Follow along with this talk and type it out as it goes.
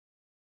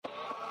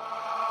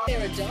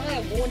There are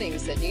dire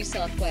warnings that New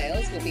South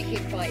Wales will be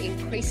hit by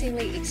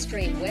increasingly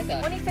extreme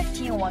weather.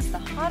 2015 was the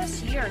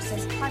hottest year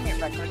since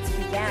climate records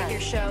began.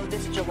 Figures show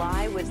this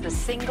July was the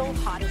single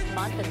hottest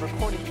month in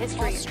recorded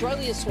history.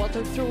 Australia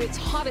sweltered through its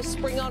hottest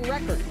spring on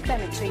record.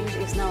 Climate change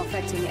is now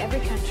affecting every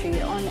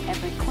country on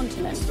every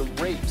continent. It's the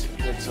rate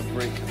that's of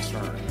great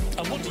concern.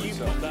 And what do you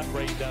put that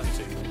rate down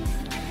to?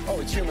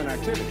 Oh, it's human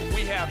activity.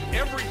 We have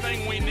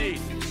everything we need.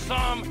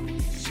 Some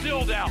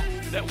still doubt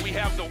that we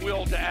have the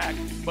will to act,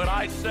 but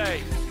I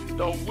say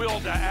the will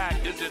to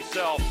act is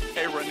itself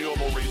a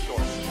renewable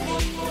resource.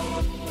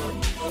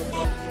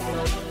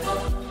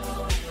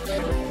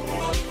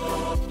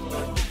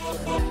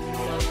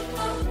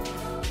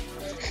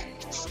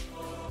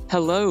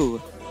 Hello.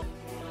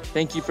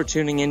 Thank you for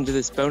tuning in to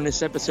this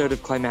bonus episode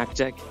of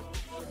Climactic,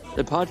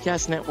 the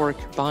podcast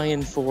network by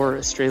and for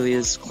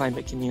Australia's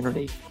climate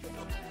community.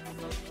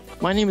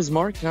 My name is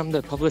Mark, and I'm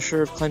the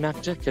publisher of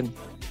Climactic, and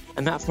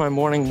I'm out for my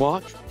morning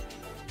walk.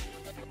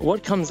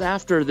 What comes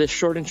after this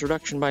short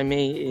introduction by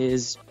me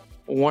is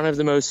one of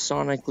the most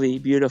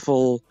sonically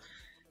beautiful,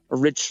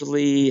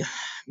 richly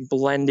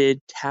blended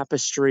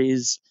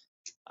tapestries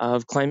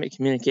of climate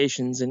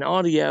communications and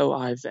audio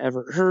I've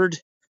ever heard.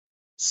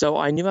 So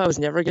I knew I was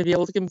never going to be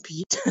able to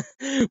compete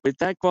with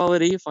that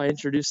quality if I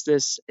introduced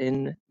this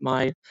in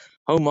my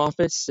home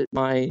office at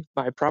my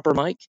proper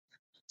mic.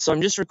 So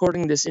I'm just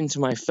recording this into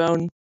my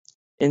phone,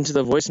 into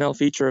the voicemail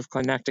feature of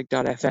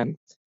climactic.fm.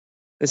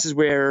 This is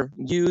where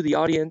you, the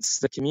audience,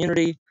 the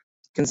community,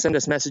 can send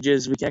us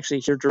messages. We can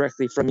actually hear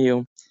directly from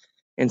you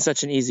in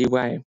such an easy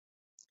way.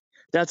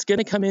 That's going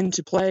to come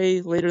into play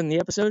later in the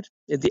episode.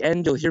 At the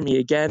end, you'll hear me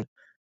again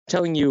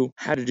telling you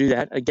how to do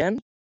that again,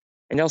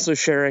 and also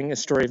sharing a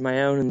story of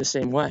my own in the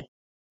same way.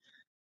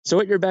 So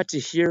what you're about to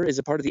hear is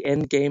a part of the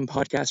Endgame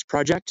podcast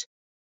project.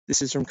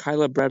 This is from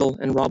Kyla Brettle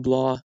and Rob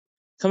Law,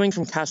 coming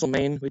from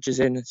Castlemaine, which is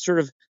in sort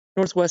of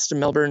northwest of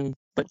Melbourne,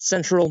 but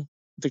central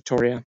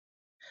Victoria.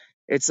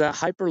 It's a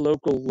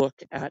hyper-local look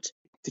at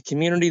the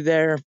community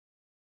there,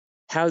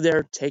 how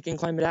they're taking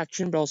climate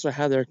action, but also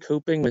how they're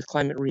coping with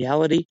climate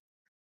reality.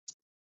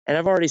 And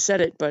I've already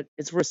said it, but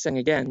it's worth saying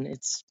again.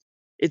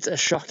 It's a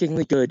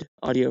shockingly good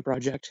audio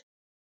project,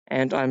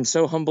 and I'm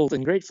so humbled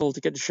and grateful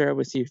to get to share it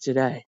with you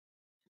today.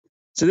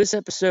 So this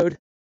episode,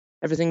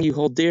 Everything You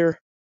Hold Dear,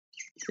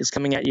 is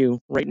coming at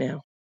you right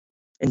now.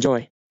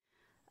 Enjoy.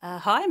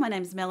 Hi, my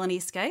name's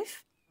Melanie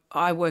Scaife.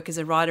 I work as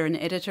a writer and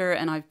editor,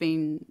 and I've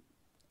been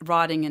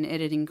writing and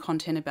editing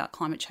content about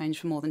climate change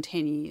for more than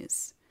 10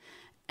 years.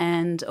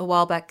 And a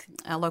while back,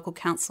 our local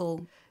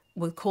council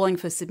were calling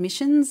for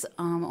submissions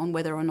on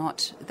whether or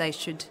not they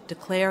should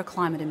declare a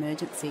climate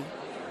emergency.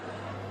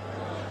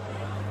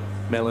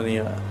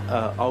 Melanie,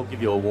 I'll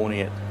give you a warning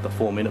at the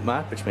 4-minute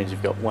mark, which means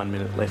you've got 1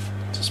 minute left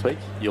to speak.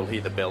 You'll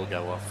hear the bell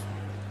go off.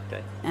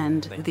 Okay.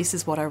 And this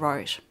is what I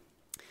wrote.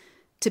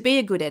 To be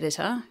a good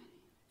editor,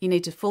 you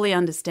need to fully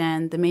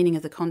understand the meaning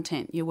of the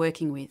content you're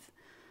working with,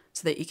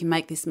 so that you can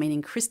make this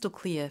meaning crystal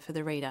clear for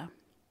the reader.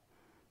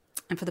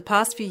 And for the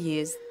past few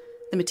years,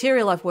 the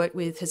material I've worked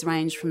with has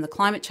ranged from the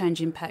climate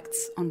change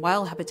impacts on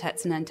whale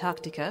habitats in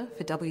Antarctica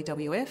for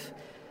WWF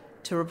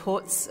to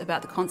reports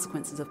about the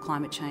consequences of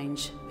climate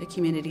change for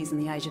communities in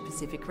the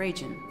Asia-Pacific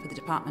region for the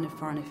Department of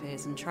Foreign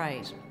Affairs and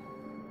Trade.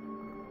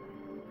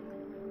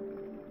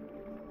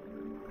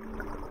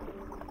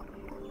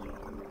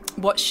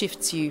 What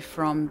shifts you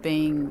from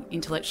being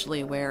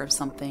intellectually aware of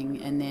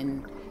something and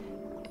then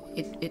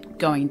it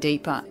going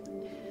deeper?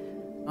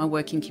 I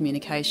work in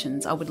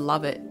communications. I would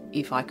love it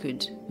if I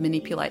could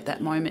manipulate that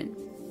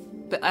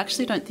moment, but I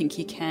actually don't think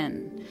you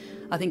can.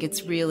 I think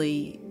it's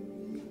really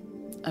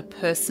a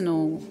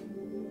personal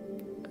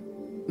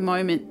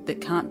moment that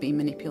can't be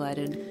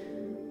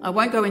manipulated. I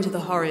won't go into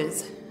the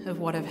horrors of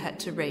what I've had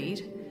to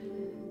read,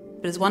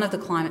 but as one of the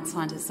climate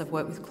scientists I've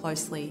worked with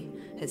closely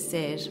has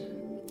said,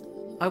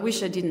 I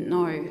wish I didn't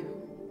know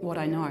what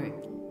I know.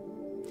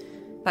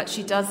 But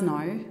she does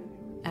know,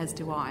 as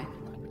do I.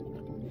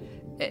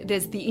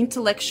 There's the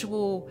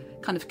intellectual,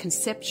 kind of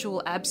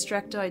conceptual,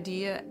 abstract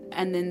idea,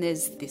 and then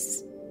there's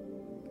this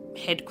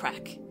head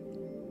crack,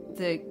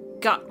 the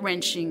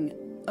gut-wrenching,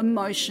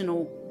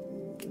 emotional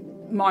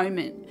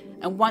moment.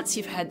 And once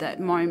you've had that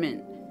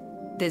moment,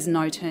 there's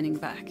no turning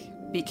back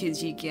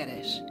because you get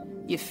it.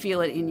 You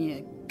feel it in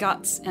your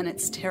guts and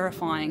it's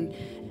terrifying.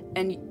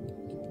 And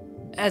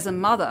as a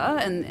mother,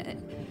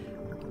 and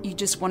you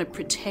just want to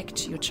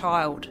protect your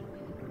child.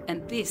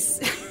 And this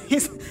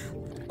is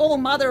all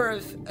mother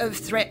of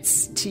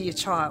threats to your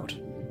child.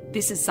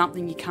 This is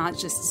something you can't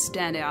just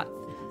stand out,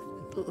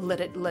 let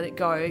it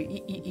go.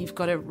 You've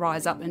got to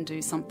rise up and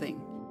do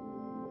something.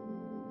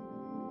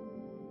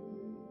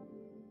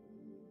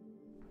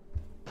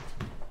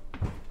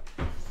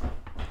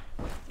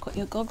 Got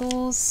your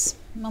goggles,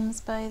 mum's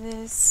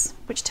bathers.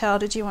 Which towel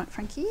did you want,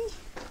 Frankie?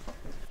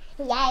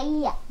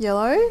 Yeah.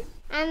 Yellow?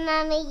 And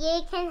Mummy,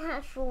 you can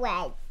have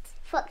red.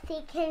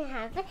 Foxy can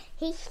have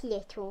his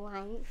little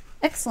one.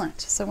 Excellent.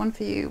 So one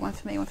for you, one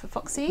for me, one for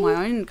Foxy.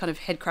 My own kind of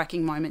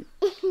head-cracking moment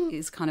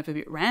is kind of a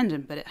bit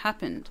random, but it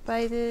happened.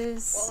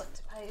 Bathers.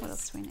 What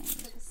else do we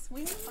need?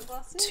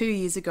 2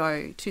 years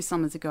ago, 2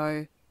 summers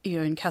ago,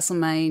 in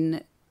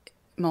Castlemaine,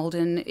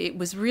 Malden, it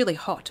was really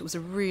hot. It was a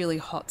really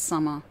hot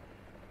summer,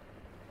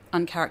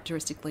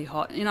 uncharacteristically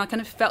hot. I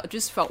kind of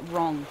felt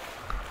wrong.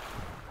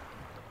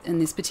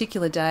 And this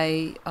particular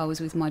day, I was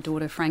with my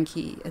daughter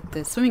Frankie at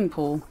the swimming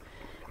pool.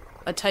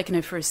 I'd taken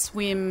her for a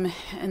swim,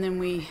 and then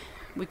we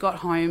got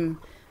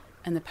home,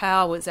 and the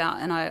power was out,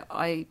 and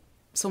I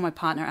saw my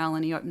partner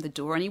Alan. He opened the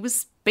door, and he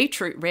was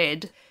beetroot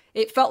red.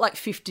 It felt like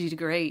 50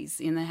 degrees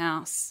in the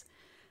house.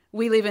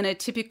 We live in a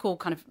typical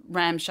kind of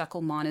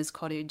ramshackle miner's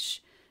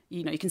cottage.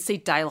 You can see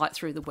daylight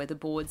through the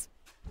weatherboards.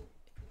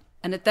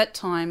 And at that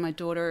time, my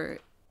daughter,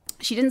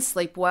 she didn't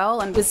sleep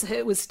well, and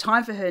it was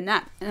time for her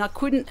nap. And I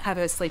couldn't have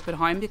her sleep at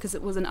home because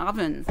it was an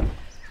oven.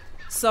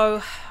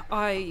 So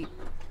I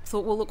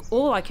thought, well, look,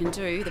 all I can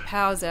do, the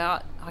power's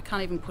out, I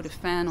can't even put a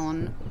fan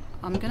on.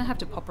 I'm going to have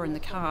to pop her in the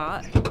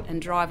car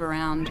and drive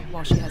around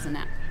while she has a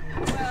nap.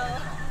 Well,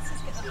 let's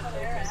just get the hot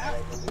air out.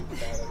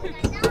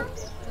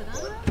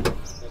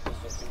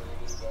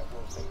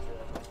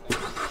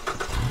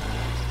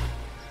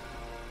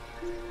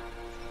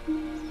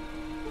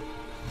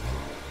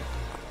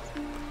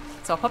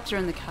 So I popped her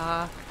in the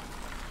car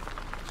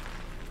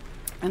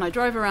and I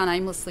drove around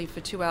aimlessly for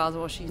 2 hours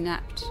while she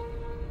napped.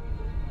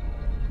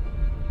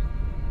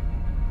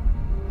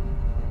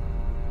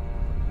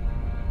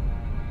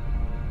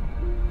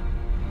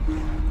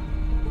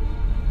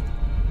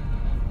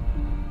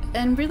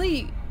 And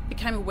really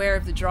became aware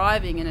of the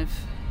driving and of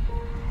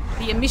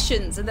the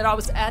emissions and that I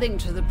was adding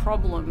to the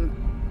problem.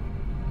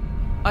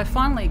 I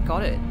finally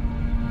got it.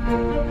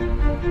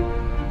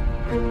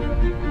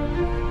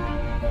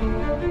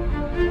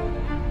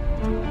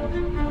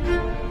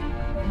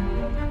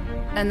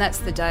 And that's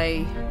the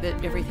day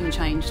that everything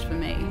changed for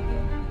me.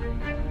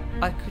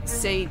 I could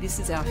see this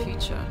is our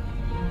future.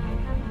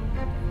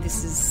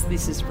 This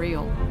is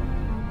real.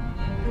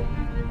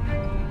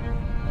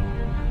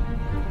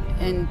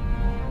 And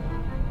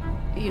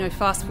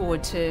fast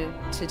forward to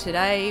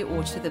today,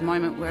 or to the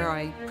moment where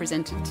I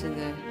presented to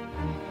the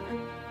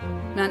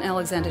Mount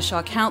Alexander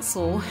Shire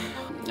Council,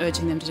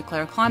 urging them to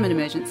declare a climate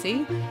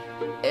emergency,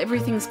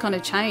 everything's kind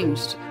of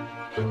changed.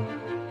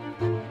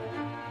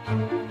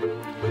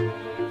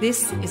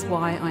 This is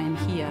why I am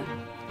here.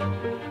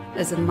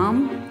 As a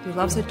mum who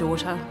loves her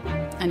daughter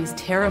and is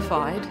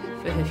terrified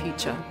for her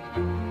future.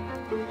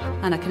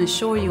 And I can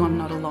assure you I'm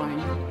not alone.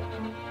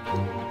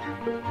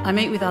 I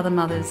meet with other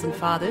mothers and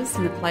fathers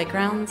in the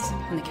playgrounds,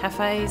 in the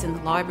cafes, in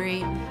the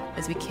library,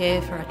 as we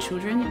care for our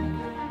children.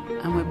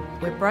 And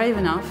we're brave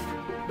enough,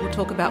 we'll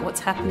talk about what's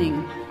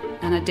happening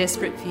and our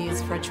desperate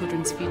fears for our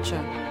children's future.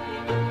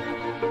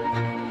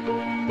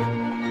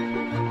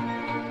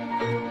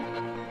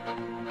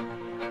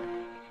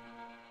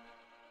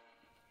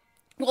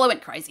 Well, I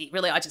went crazy,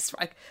 really. I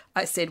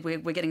said we're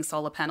getting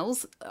solar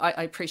panels.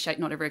 I appreciate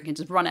not everyone can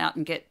just run out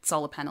and get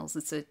solar panels.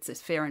 It's a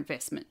fair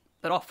investment.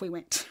 But off we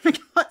went. We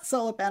got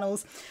solar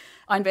panels.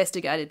 I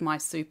investigated my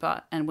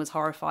super and was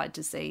horrified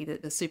to see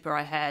that the super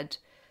I had,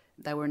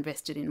 they were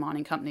invested in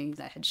mining companies.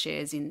 They had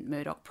shares in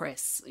Murdoch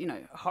Press.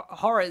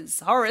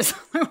 Horrors.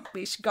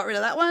 We got rid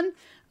of that one.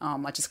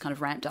 I just kind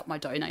of ramped up my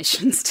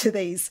donations to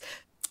these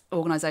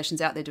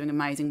organisations out there doing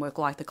amazing work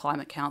like the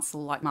Climate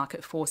Council, like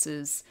Market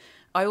Forces.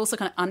 I also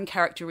kind of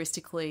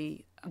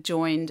uncharacteristically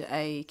joined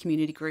a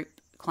community group,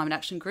 Climate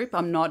Action Group.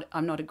 I'm not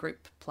a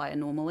group player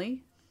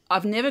normally.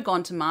 I've never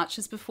gone to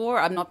marches before.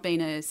 I've not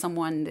been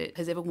someone that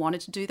has ever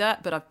wanted to do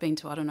that, but I've been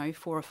to,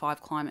 4 or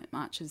 5 climate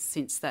marches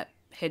since that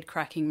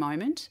head-cracking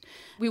moment.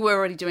 We were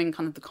already doing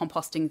kind of the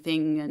composting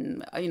thing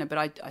and, but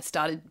I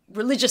started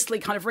religiously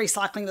kind of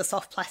recycling the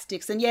soft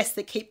plastics and, yes,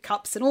 the keep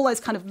cups and all those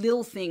kind of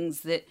little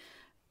things that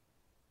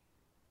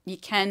you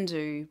can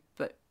do,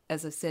 but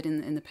as I said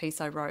in the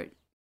piece I wrote,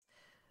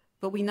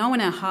 but we know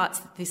in our hearts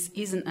that this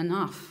isn't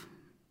enough,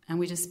 and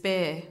we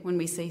despair when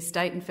we see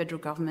state and federal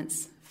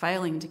governments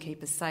failing to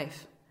keep us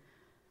safe,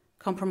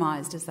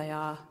 compromised as they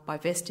are by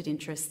vested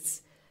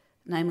interests,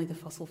 namely the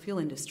fossil fuel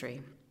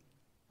industry.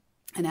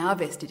 And our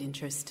vested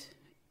interest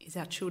is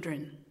our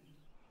children.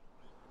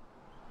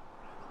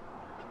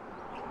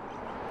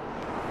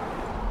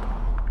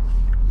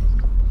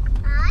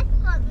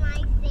 I've got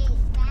my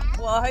seatbelt.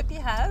 Well, I hope you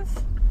have.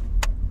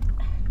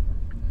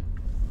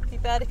 It'd be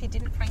bad if you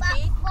didn't, Frankie.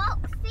 But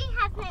Foxy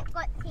hasn't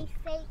got his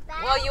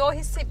seatbelt. Well, you're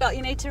his seatbelt.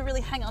 You need to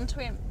really hang on to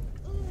him.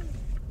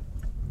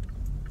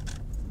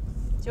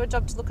 It's your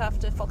job to look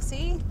after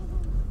Foxy.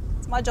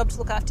 It's my job to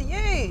look after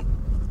you.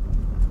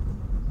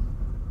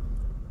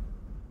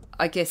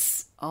 I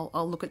guess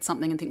I'll look at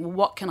something and think, well,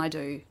 what can I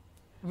do?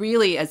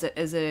 Really as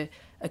a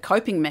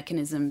coping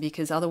mechanism,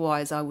 because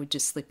otherwise I would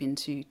just slip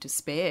into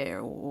despair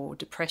or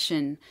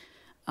depression.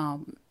 I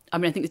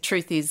think the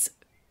truth is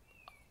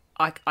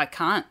I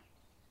can't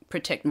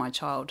protect my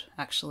child,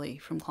 actually,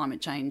 from climate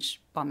change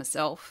by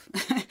myself.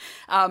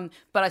 But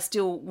I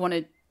still want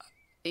to,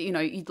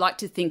 you'd like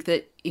to think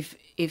that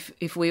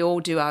if we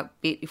all do our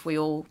bit, if we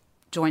all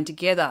join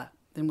together,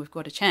 then we've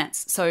got a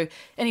chance. So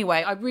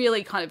anyway, I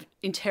really kind of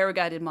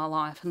interrogated my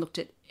life and looked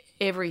at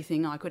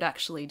everything I could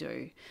actually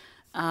do.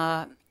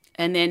 And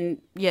And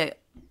then,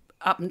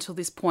 up until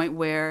this point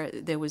where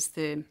there was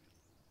the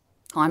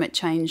climate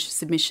change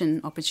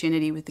submission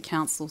opportunity with the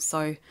council. So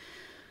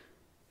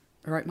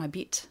I wrote my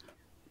bit.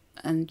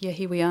 And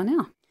here we are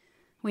now.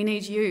 We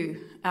need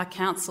you, our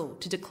council,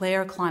 to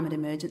declare a climate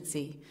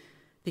emergency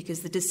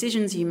because the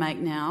decisions you make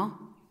now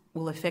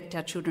will affect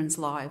our children's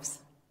lives.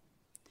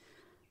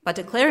 By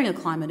declaring a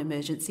climate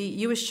emergency,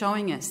 you are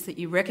showing us that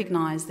you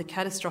recognise the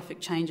catastrophic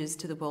changes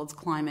to the world's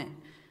climate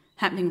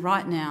happening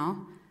right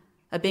now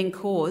are being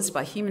caused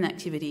by human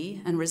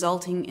activity and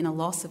resulting in a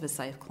loss of a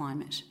safe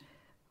climate,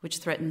 which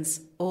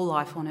threatens all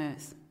life on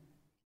Earth.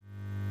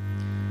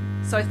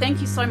 So thank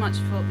you so much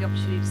for the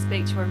opportunity to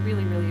speak to you. I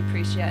really, really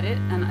appreciate it.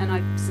 And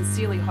I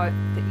sincerely hope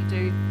that you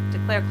do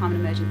declare a climate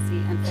emergency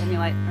and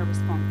formulate a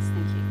response.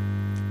 Thank you.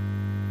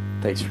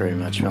 Thanks very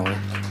much, Melanie.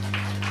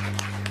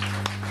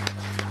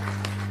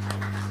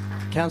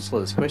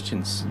 Councillors,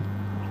 questions?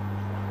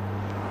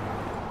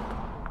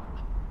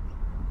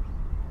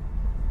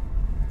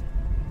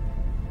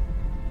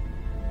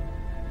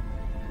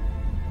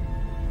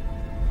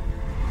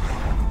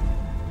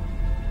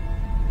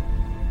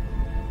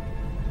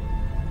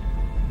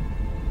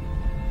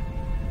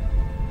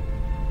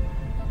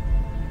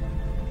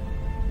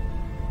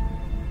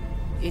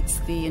 It's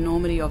the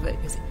enormity of it,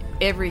 because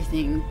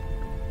everything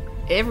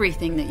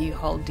that you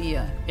hold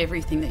dear,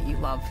 everything that you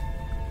love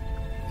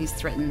is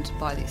threatened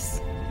by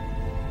this.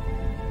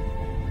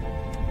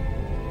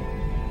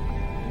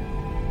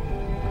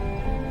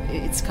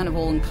 It's kind of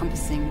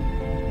all-encompassing.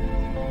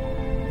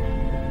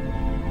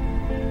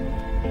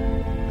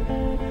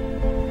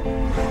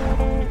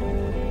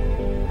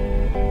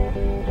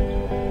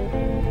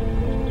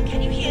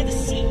 Can you hear the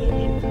sea?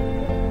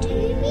 What do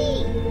you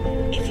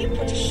mean? If you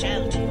put a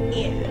shell to your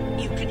ear,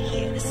 you can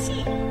hear the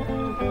sea.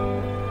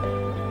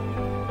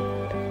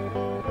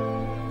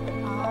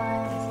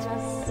 It's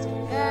just a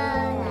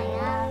girl. I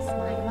asked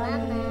my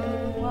mama,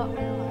 what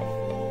will I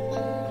be?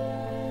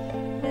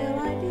 Will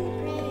I be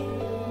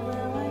brave?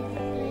 Will I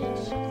be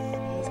rich?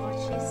 Is what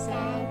she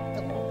said.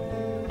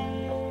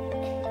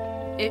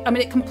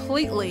 It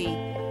completely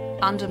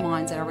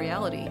undermines our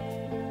reality.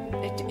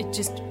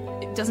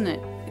 It doesn't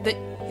it?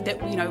 That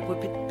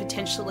we're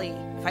potentially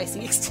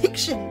facing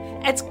extinction.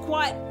 It's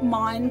quite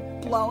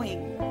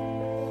mind-blowing.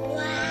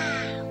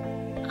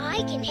 Wow,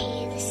 I can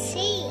hear the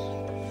sea.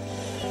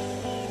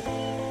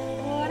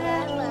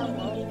 Whatever will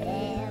be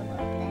there,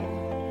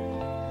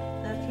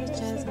 the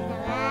future's not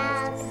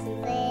ours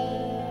to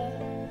say.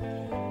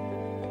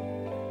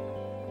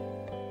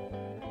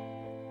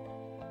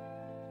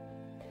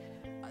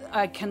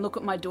 I can look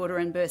at my daughter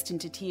and burst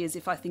into tears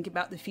if I think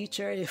about the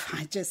future. If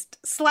I just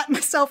slap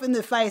myself in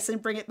the face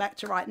and bring it back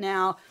to right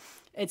now,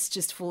 it's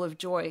just full of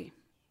joy.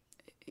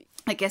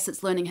 I guess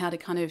it's learning how to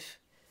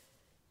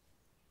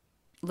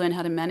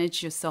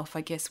manage yourself,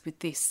 I guess, with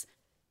this.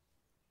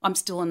 I'm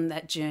still on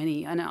that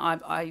journey, and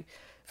I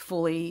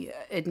fully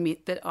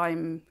admit that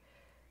I've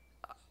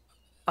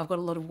got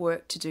a lot of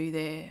work to do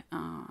there,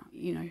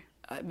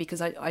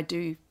 because I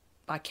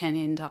can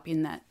end up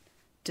in that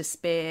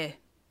despair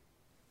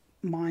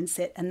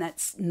mindset, and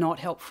that's not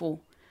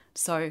helpful.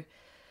 So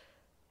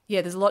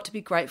there's a lot to be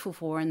grateful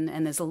for,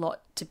 and there's a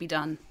lot to be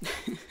done.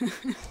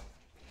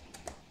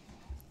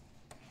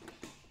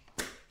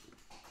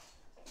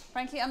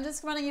 Frankie, I'm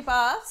just running your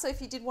bath, so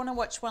if you did want to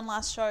watch one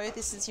last show,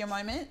 this is your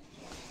moment.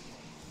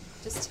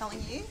 Just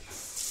telling you.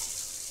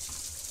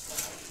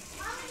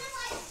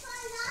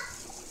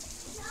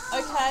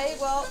 Okay,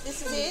 well,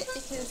 this is it,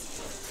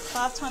 because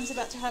bath time's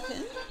about to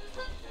happen.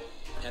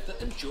 Pepper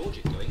and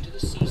George are going to the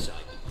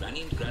seaside with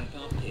Granny and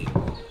Grandpa Pig.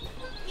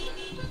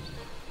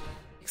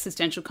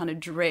 Existential kind of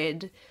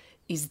dread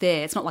is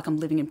there. It's not like I'm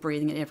living and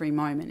breathing at every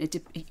moment.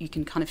 You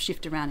can kind of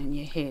shift around in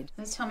your head.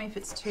 Just tell me if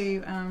it's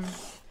too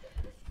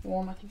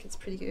warm. I think it's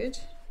pretty good.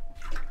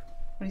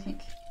 What do you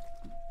think?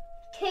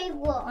 Too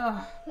warm.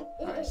 Oh.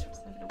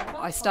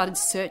 I started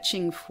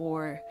searching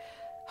for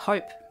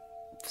hope,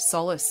 for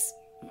solace,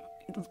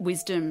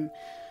 wisdom,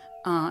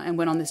 and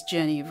went on this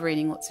journey of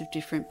reading lots of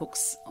different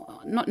books,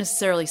 not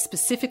necessarily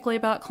specifically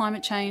about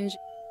climate change.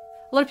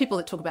 A lot of people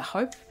that talk about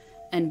hope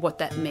and what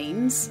that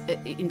means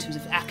in terms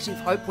of active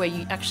hope, where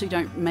you actually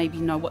don't maybe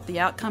know what the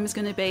outcome is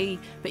going to be,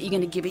 but you're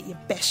going to give it your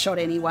best shot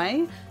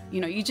anyway.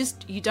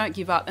 You don't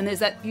give up. And there's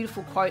that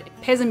beautiful quote,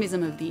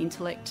 pessimism of the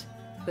intellect,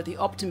 but the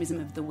optimism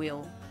of the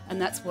will.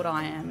 And that's what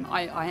I am.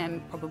 I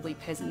am probably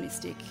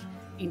pessimistic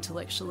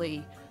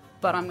intellectually,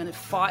 but I'm going to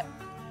fight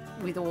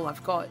with all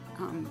I've got,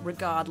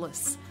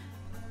 regardless.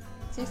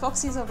 See,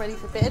 Foxy's all ready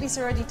for bed. He's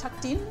already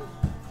tucked in.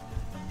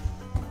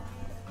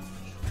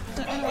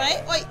 Don't run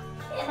away. Wait,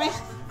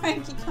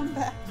 Frankie, come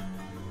back.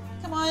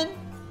 Come on.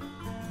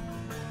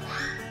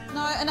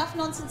 No, enough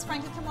nonsense,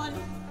 Frankie, come on.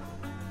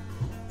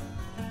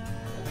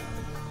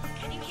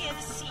 Can you hear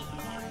the sea?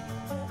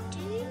 What do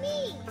you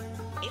mean?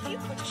 If you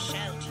put a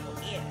shell to your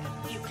ear,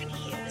 you can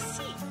hear the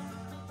sea.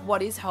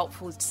 What is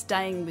helpful is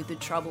staying with the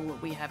trouble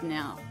that we have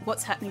now.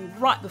 What's happening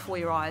right before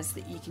your eyes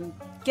that you can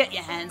get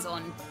your hands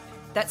on,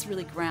 that's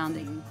really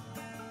grounding.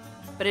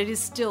 But it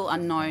is still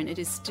unknown. It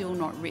is still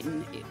not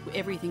written.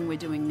 Everything we're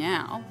doing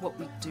now, what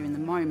we do in the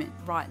moment,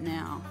 right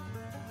now,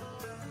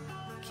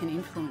 can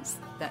influence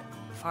that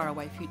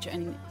faraway future.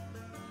 And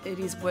it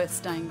is worth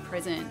staying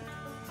present.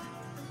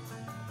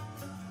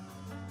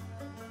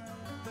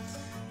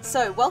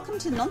 So, welcome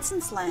to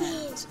Nonsense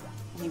Land.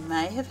 You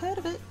may have heard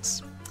of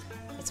it.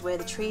 It's where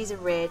the trees are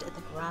red and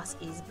the grass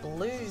is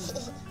blue.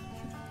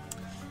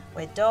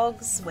 Where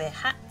dogs wear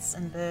hats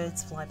and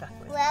birds fly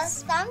backwards. Well,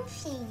 some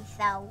trees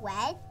are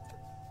red.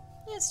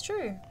 Yeah, it's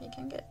true. You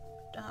can get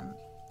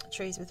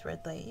trees with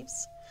red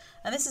leaves.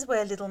 And this is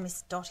where little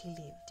Miss Dotty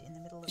lived, in the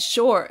middle of...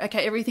 Sure,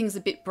 okay, everything's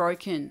a bit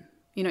broken.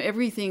 You know,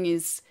 everything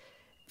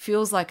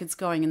feels like it's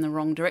going in the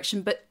wrong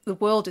direction, but the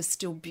world is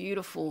still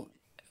beautiful.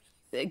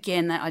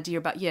 Again, that idea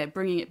about,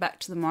 bringing it back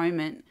to the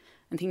moment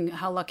and thinking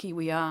how lucky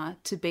we are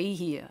to be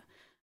here.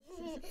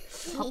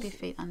 Pop your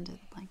feet under the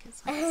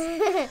blankets.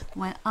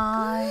 When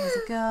I was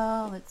a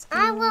girl at school,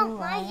 I want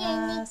my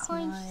asked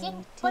unicorn my sick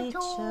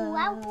teacher,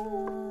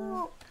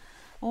 bottle.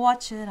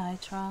 What should I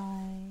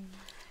try?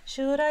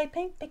 Should I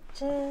paint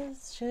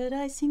pictures? Should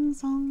I sing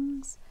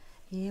songs?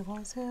 Here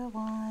was her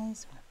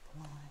wise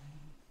reply.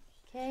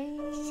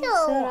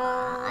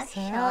 Sure,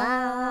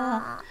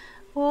 sure.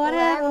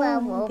 Whatever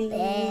will be,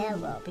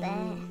 will be.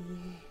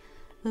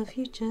 The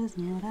future's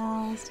not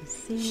ours to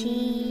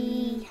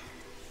see.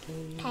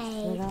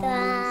 Pay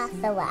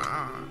the way.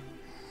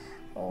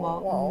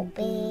 What will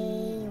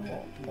be,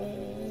 will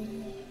be.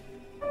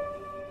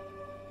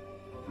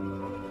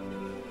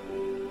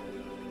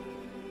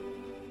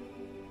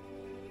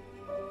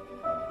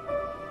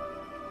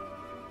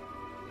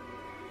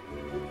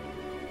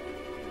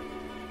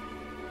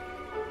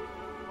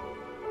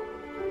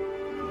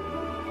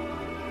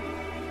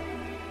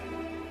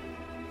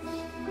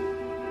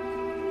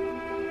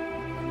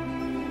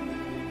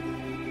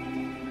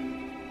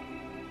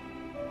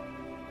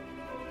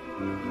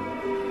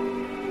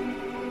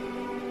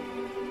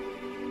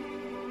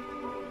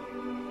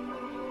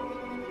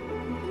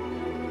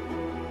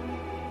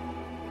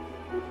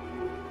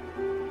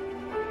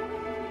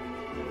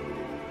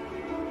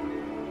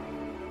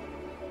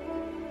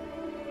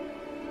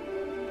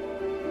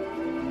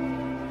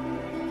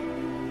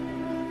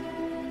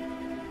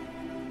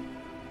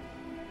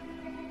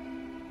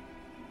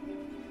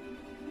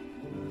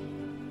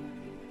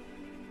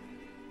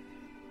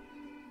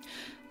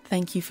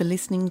 Thank you for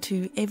listening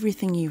to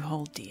Everything You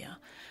Hold Dear,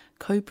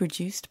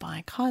 co-produced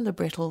by Kyla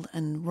Brettle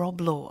and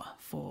Rob Law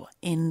for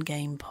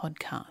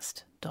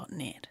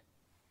endgamepodcast.net.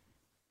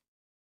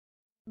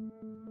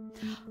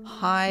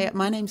 Hi,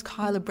 my name's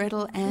Kyla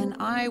Brettle and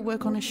I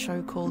work on a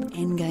show called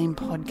Endgame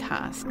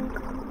Podcast.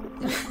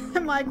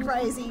 Am I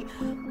crazy?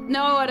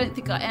 No, I don't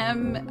think I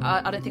am.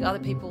 I don't think other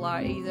people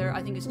are either.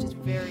 I think it's just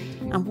very...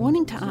 I'm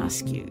wanting to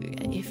ask you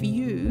if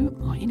you,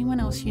 or anyone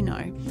else you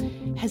know,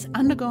 has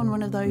undergone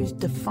one of those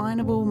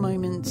definable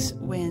moments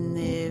when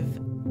they've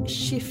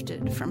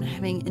shifted from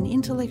having an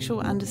intellectual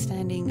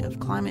understanding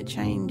of climate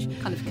change,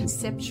 kind of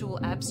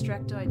conceptual,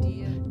 abstract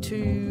idea,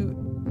 to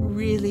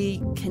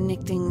really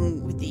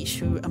connecting with the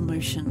issue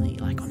emotionally,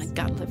 like on a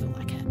gut level,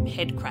 like a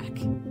head crack.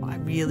 I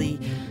really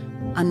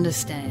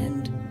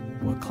understand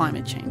what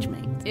climate change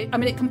means.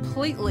 It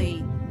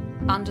completely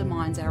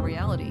undermines our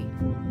reality,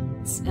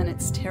 and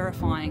it's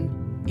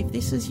terrifying. If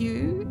this is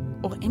you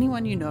or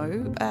anyone you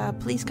know,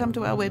 please come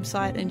to our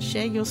website and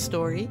share your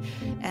story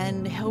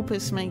and help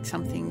us make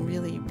something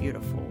really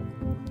beautiful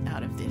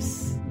out of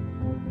this.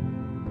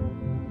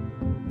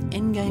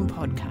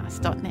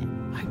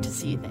 endgamepodcast.net. Hope to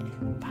see you there.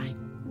 Bye.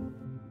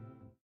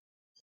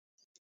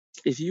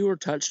 If you were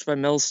touched by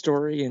Mel's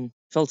story and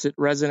felt it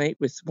resonate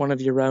with one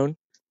of your own,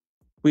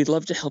 we'd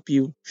love to help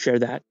you share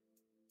that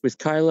with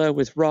Kyla,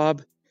 with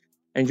Rob,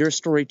 and your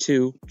story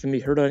too can be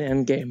heard on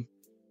Endgame.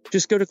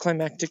 Just go to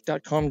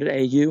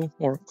climactic.com.au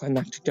or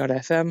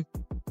climactic.fm.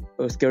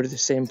 Both go to the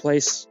same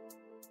place.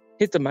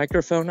 Hit the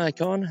microphone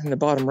icon in the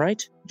bottom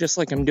right, just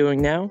like I'm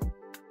doing now,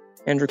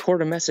 and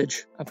record a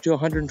message up to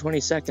 120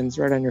 seconds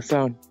right on your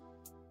phone.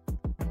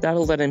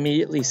 That'll then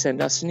immediately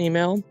send us an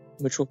email,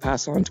 which we'll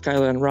pass on to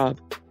Kyla and Rob.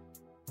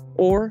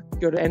 Or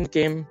go to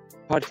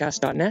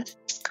endgamepodcast.net.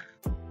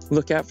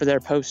 Look out for their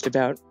post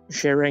about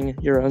sharing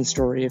your own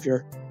story of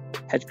your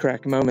head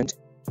crack moment.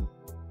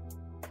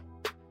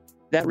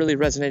 That really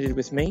resonated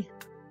with me.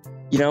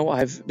 You know,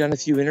 I've done a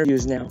few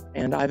interviews now,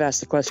 and I've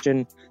asked the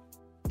question,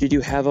 did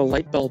you have a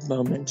light bulb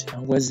moment?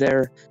 Was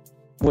there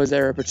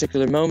a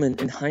particular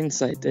moment in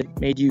hindsight that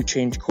made you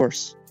change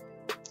course?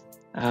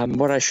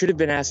 What I should have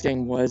been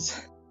asking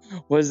was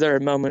there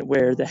a moment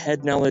where the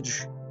head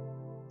knowledge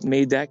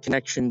made that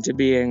connection to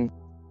being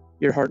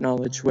your heart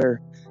knowledge,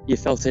 where you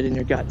felt it in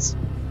your guts?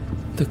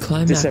 The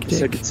Climactic This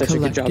episode did such a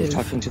good job of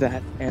talking to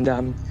that.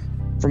 And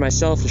for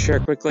myself, to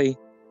share quickly,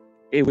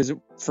 it was,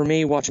 for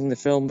me, watching the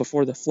film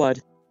Before the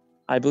Flood,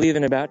 I believe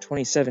in about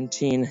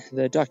 2017,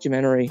 the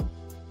documentary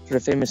sort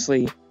of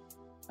famously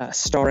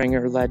starring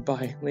or led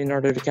by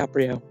Leonardo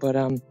DiCaprio. But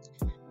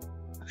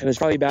it was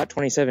probably about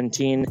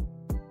 2017,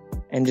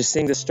 and just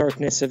seeing the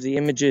starkness of the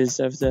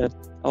images of the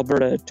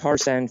Alberta tar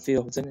sand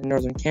fields in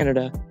northern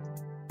Canada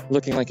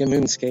looking like a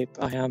moonscape.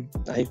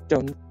 I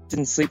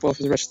didn't sleep well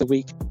for the rest of the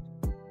week.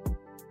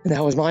 And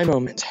that was my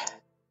moment.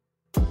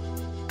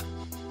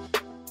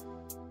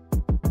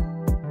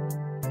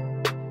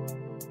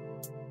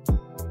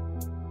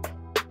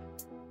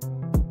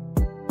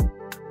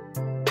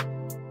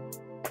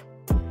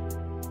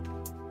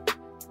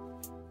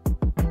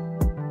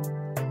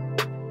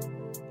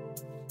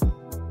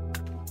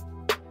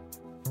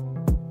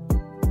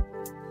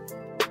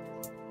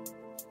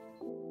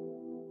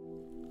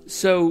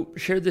 So,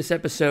 share this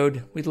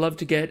episode. We'd love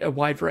to get a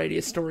wide variety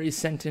of stories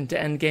sent into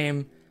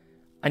Endgame.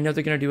 I know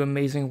they're going to do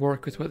amazing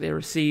work with what they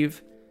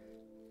receive.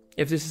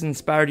 If this has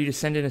inspired you to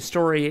send in a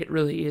story, it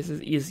really is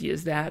as easy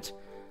as that.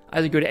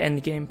 Either go to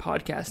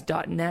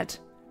endgamepodcast.net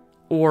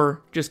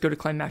or just go to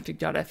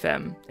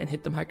climactic.fm and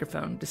hit the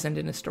microphone to send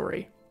in a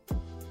story.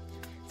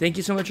 Thank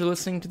you so much for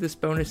listening to this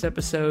bonus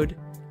episode.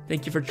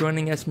 Thank you for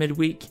joining us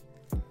midweek.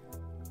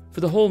 For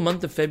the whole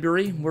month of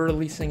February, we're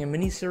releasing a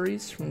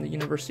mini-series from the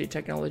University of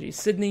Technology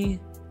Sydney,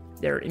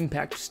 their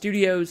Impact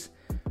Studios,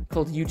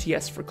 called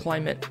UTS for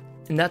Climate.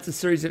 And that's a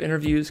series of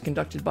interviews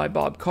conducted by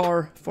Bob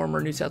Carr,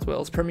 former New South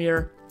Wales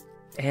Premier,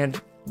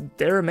 and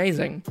they're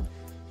amazing.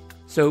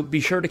 So be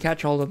sure to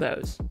catch all of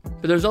those.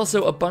 But there's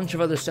also a bunch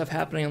of other stuff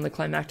happening on the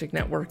Climactic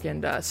Network,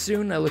 and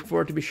soon I look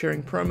forward to be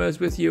sharing promos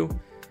with you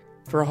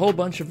for a whole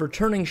bunch of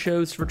returning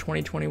shows for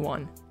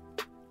 2021.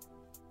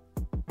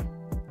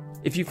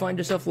 If you find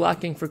yourself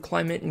lacking for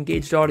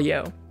climate-engaged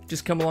audio,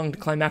 just come along to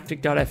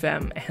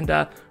climactic.fm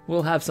and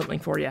we'll have something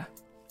for you.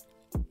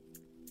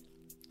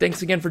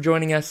 Thanks again for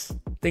joining us.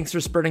 Thanks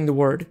for spreading the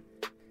word.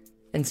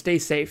 And stay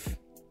safe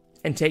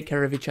and take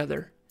care of each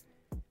other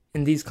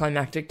in these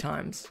climactic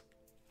times.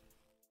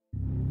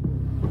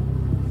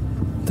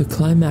 The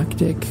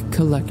Climactic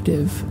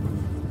Collective.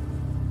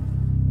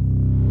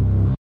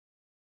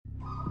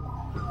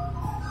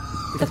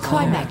 The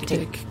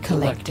Climactic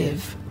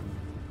Collective.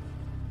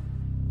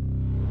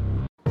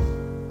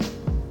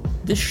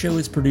 This show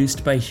is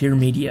produced by Hear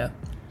Media,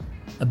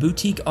 a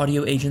boutique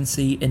audio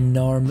agency in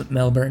Narm,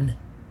 Melbourne.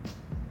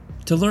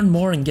 To learn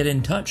more and get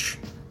in touch,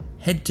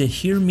 head to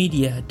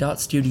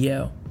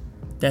hearmedia.studio.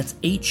 That's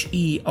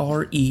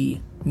HERE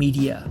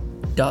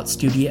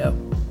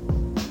media.studio.